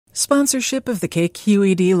Sponsorship of the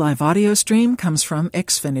KQED live audio stream comes from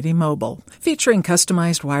Xfinity Mobile, featuring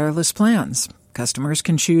customized wireless plans. Customers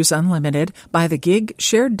can choose unlimited, by the gig,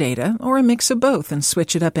 shared data, or a mix of both and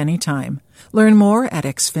switch it up anytime. Learn more at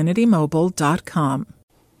xfinitymobile.com.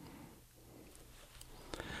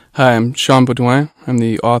 Hi, I'm Sean Beaudoin. I'm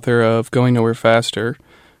the author of Going Nowhere Faster,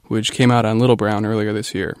 which came out on Little Brown earlier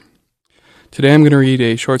this year. Today I'm going to read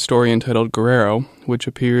a short story entitled Guerrero, which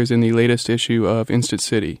appears in the latest issue of Instant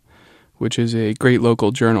City, which is a great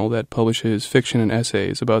local journal that publishes fiction and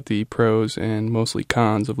essays about the pros and mostly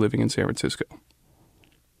cons of living in San Francisco.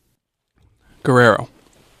 Guerrero.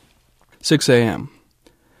 6 a.m.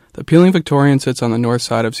 The peeling Victorian sits on the north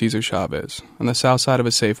side of Cesar Chavez, on the south side of a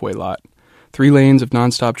Safeway lot, 3 lanes of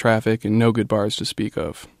nonstop traffic and no good bars to speak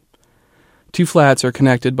of. 2 flats are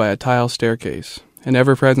connected by a tile staircase, an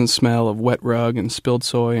ever-present smell of wet rug and spilled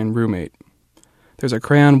soy and roommate. There's a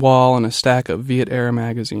crayon wall and a stack of Viet-era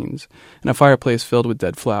magazines, and a fireplace filled with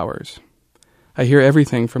dead flowers. I hear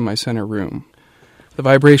everything from my center room. The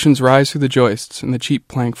vibrations rise through the joists and the cheap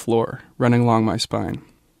plank floor, running along my spine.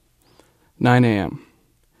 9 a.m.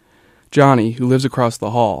 Johnny, who lives across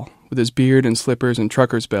the hall, with his beard and slippers and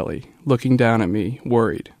trucker's belly, looking down at me,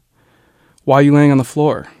 worried. "Why are you laying on the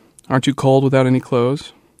floor? Aren't you cold without any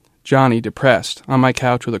clothes?" Johnny, depressed, on my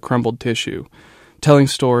couch with a crumbled tissue, telling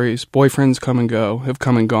stories, boyfriends come and go, have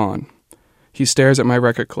come and gone. He stares at my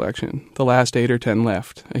record collection, the last 8 or 10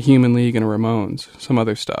 left, a Human League and a Ramones, some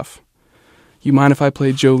other stuff. "You mind if I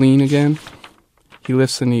play Jolene again?" He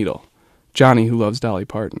lifts the needle. Johnny, who loves Dolly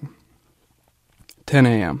Parton. 10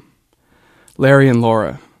 a.m. Larry and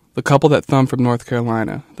Laura, the couple that thumb from North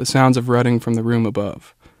Carolina, the sounds of rutting from the room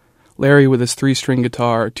above. Larry with his 3-string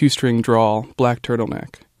guitar, 2-string drawl, black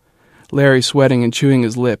turtleneck. Larry sweating and chewing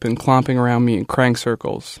his lip and clomping around me in crank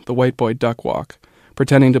circles, the white boy duck walk,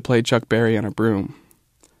 pretending to play Chuck Berry on a broom.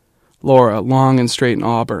 Laura, long and straight in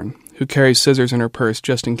auburn, who carries scissors in her purse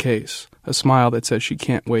just in case, a smile that says she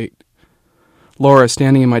can't wait. Laura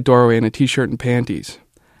standing in my doorway in a t-shirt and panties.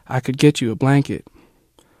 "I could get you a blanket."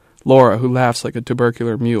 Laura, who laughs like a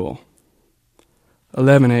tubercular mule.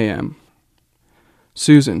 11 a.m.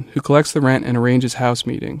 Susan, who collects the rent and arranges house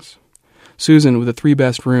meetings. Susan, with the 3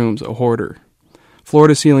 best rooms, a hoarder.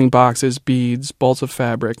 Floor-to-ceiling boxes, beads, bolts of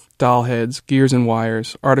fabric, doll heads, gears and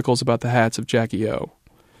wires, articles about the hats of Jackie O.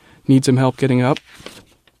 Need some help getting up?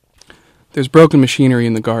 There's broken machinery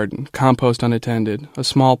in the garden, compost unattended, a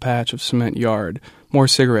small patch of cement yard, more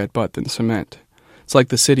cigarette butt than cement. It's like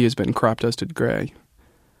the city has been crop-dusted gray.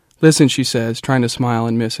 "Listen," she says, trying to smile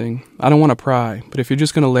and missing. "I don't want to pry, but if you're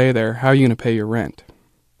just going to lay there, how are you going to pay your rent?"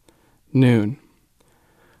 Noon.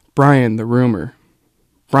 Brian, the roomer.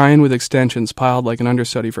 Brian with extensions piled like an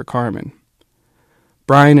understudy for Carmen.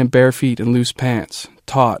 Brian in bare feet and loose pants,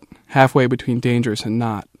 taut, halfway between dangerous and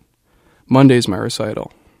not. Monday's my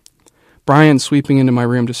recital. Brian sweeping into my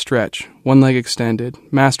room to stretch, one leg extended,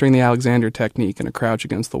 mastering the Alexander technique in a crouch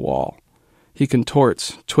against the wall. He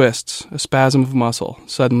contorts, twists, a spasm of muscle,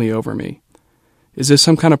 suddenly over me. Is this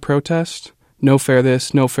some kind of protest? No fair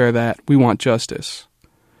this, no fair that, we want justice.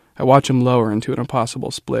 I watch him lower into an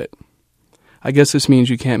impossible split. I guess this means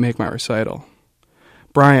you can't make my recital.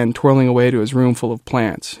 Brian twirling away to his room full of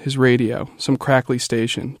plants, his radio, some crackly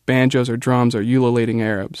station, banjos or drums or ululating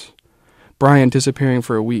Arabs. Brian disappearing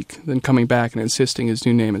for a week, then coming back and insisting his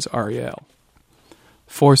new name is Ariel.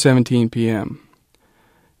 4:17 p.m.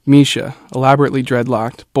 Misha, elaborately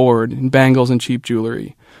dreadlocked, bored, in bangles and cheap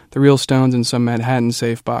jewelry, the real stones in some Manhattan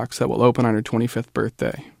safe box that will open on her 25th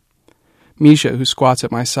birthday. Misha, who squats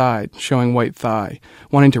at my side, showing white thigh,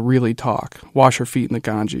 wanting to really talk, wash her feet in the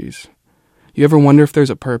Ganges. You ever wonder if there's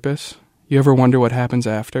a purpose? You ever wonder what happens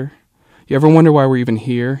after? You ever wonder why we're even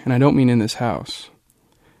here, and I don't mean in this house?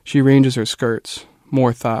 She ranges her skirts,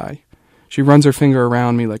 more thigh. She runs her finger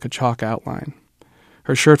around me like a chalk outline.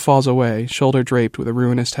 Her shirt falls away, shoulder draped with a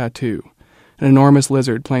ruinous tattoo, an enormous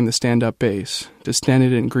lizard playing the stand-up bass,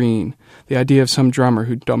 distended and green, the idea of some drummer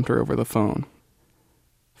who dumped her over the phone.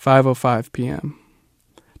 5:05 p.m.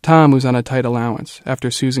 Tom, who's on a tight allowance, after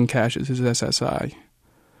Susan cashes his SSI.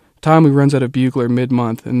 Tom, who runs out of bugler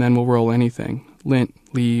mid-month and then will roll anything, lint,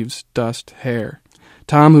 leaves, dust, hair.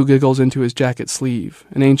 Tom, who giggles into his jacket sleeve,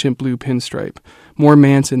 an ancient blue pinstripe, more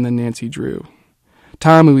Manson than Nancy Drew.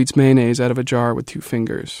 Tom, who eats mayonnaise out of a jar with 2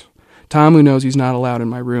 fingers. Tom, who knows he's not allowed in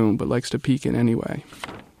my room, but likes to peek in anyway.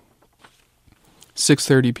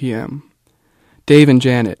 6:30 p.m. Dave and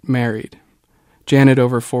Janet, married. Janet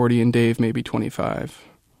over 40 and Dave maybe 25.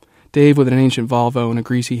 Dave with an ancient Volvo and a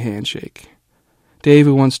greasy handshake. Dave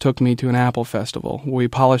who once took me to an apple festival where we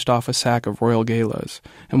polished off a sack of Royal Galas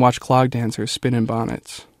and watched clog dancers spin in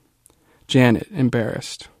bonnets. Janet,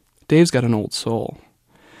 embarrassed. Dave's got an old soul.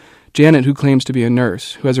 Janet, who claims to be a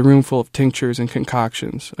nurse, who has a room full of tinctures and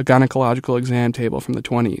concoctions, a gynecological exam table from the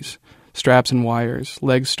 20s, straps and wires,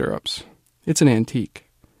 leg stirrups. It's an antique.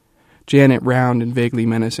 Janet, round and vaguely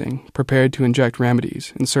menacing, prepared to inject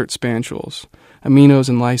remedies, insert spansules, aminos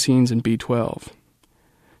and lysines and B12.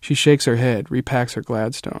 She shakes her head, repacks her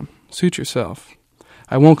Gladstone. Suit yourself.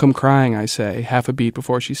 I won't come crying, I say, half a beat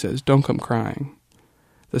before she says, don't come crying.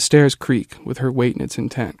 The stairs creak with her weight and its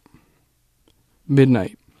intent.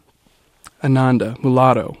 Midnight. Ananda,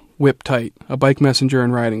 mulatto, whip tight, a bike messenger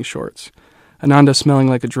in riding shorts. Ananda smelling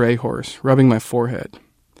like a dray horse, rubbing my forehead.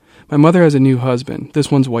 My mother has a new husband.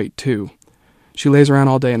 This one's white, too. She lays around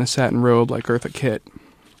all day in a satin robe like Eartha Kitt.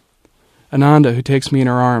 Ananda, who takes me in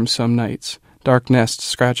her arms some nights, dark nests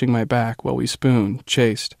scratching my back while we spoon,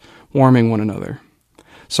 chaste, warming one another.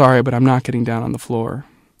 Sorry, but I'm not getting down on the floor.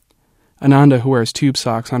 Ananda, who wears tube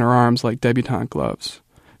socks on her arms like debutante gloves,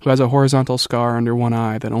 who has a horizontal scar under one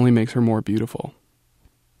eye that only makes her more beautiful.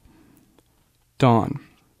 Dawn.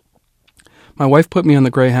 My wife put me on the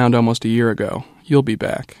Greyhound almost a year ago. You'll be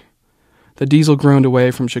back. The diesel groaned away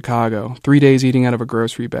from Chicago, 3 days eating out of a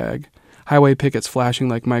grocery bag, highway pickets flashing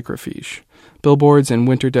like microfiche, billboards and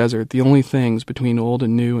winter desert the only things between old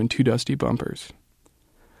and new and two dusty bumpers.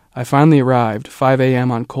 I finally arrived, 5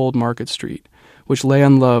 a.m. on Cold Market Street, which lay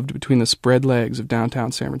unloved between the spread legs of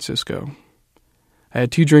downtown San Francisco. I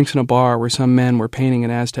had 2 drinks in a bar where some men were painting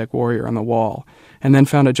an Aztec warrior on the wall, and then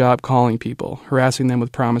found a job calling people, harassing them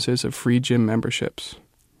with promises of free gym memberships.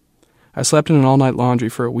 I slept in an all-night laundry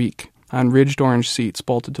for a week, on ridged orange seats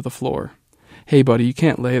bolted to the floor. Hey, buddy, you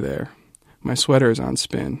can't lay there. My sweater is on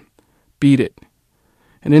spin. Beat it.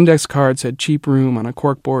 An index card said cheap room on a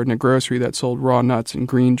corkboard in a grocery that sold raw nuts and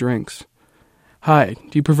green drinks. Hi,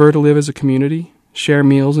 do you prefer to live as a community? Share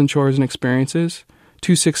meals and chores and experiences?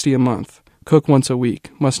 $2.60 a month. Cook once a week.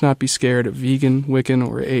 Must not be scared of vegan, Wiccan,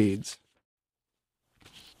 or AIDS.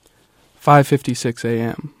 5:56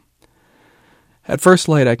 a.m. At first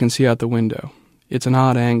light I can see out the window. It's an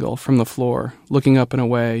odd angle, from the floor, looking up and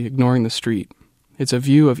away, ignoring the street. It's a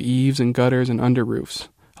view of eaves and gutters and underroofs,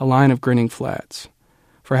 a line of grinning flats.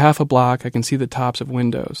 For half a block I can see the tops of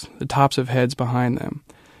windows, the tops of heads behind them,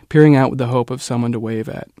 peering out with the hope of someone to wave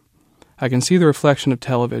at. I can see the reflection of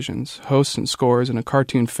televisions, hosts and scores, and a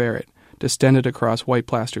cartoon ferret, distended across white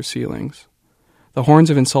plaster ceilings. The horns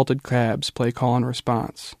of insulted cabs play call and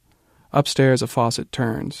response. Upstairs a faucet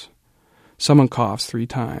turns. Someone coughs 3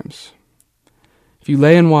 times. If you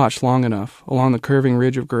lay and watch long enough, along the curving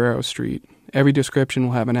ridge of Guerrero Street, every description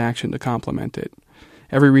will have an action to complement it.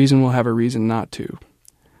 Every reason will have a reason not to.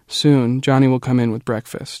 Soon, Johnny will come in with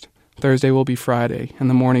breakfast. Thursday will be Friday, and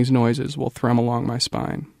the morning's noises will thrum along my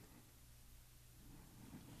spine.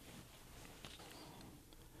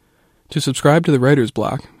 To subscribe to the Writer's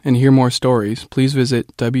Block and hear more stories, please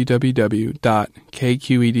visit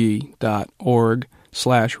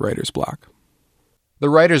www.kqed.org/writersblock. The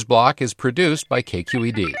Writer's Block is produced by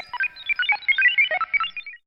KQED.